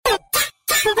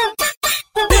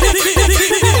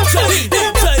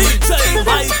DJ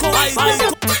Maycon.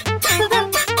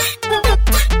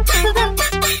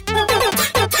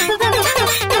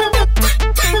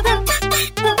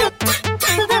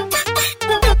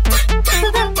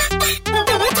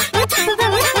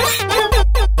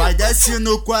 Vai, desce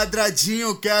no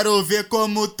quadradinho, quero ver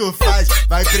como tu faz.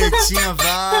 Vai, pretinha,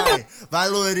 vai. Vai,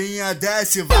 lourinha,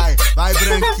 desce, vai. Vai,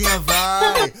 branquinha,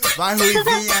 vai. Vai,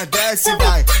 ruivinha, desce,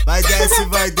 vai. Vai, desce,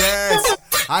 vai, desce.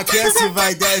 Aquece,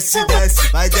 vai, desce, desce.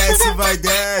 Vai, desce, vai,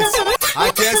 desce.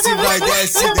 Aquece, vai,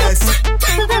 desce, desce.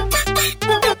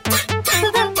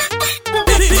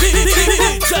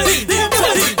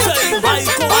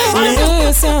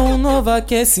 Esse é um novo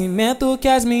aquecimento que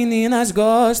as meninas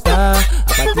gostam.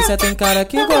 A Patrícia tem cara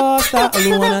que gosta, a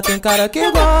Luana tem cara que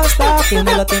gosta, a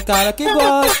Fernanda tem cara que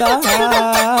gosta.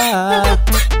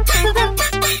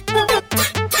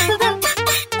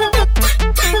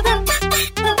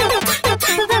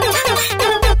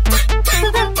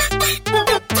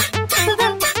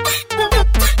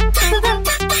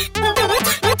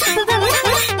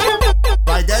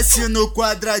 Desce no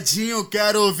quadradinho,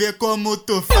 quero ver como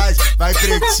tu faz. Vai,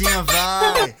 pretinha,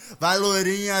 vai. Vai,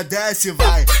 lourinha, desce,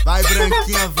 vai. Vai,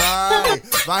 branquinha, vai.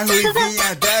 Vai,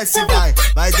 ruivinha, desce, vai.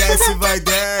 Vai, desce, vai,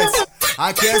 desce.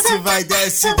 Aquece, vai,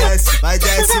 desce, desce. Vai,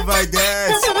 desce, vai,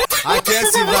 desce.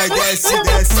 Aquece, vai, desce,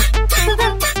 desce.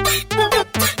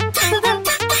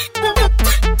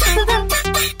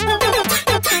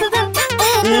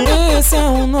 Esse é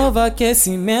um novo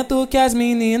aquecimento que as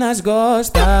meninas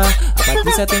gostam. A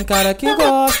Patrícia tem cara que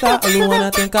gosta, a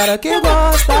Luana tem cara que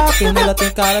gosta, a Fernanda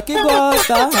tem cara que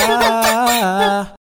gosta.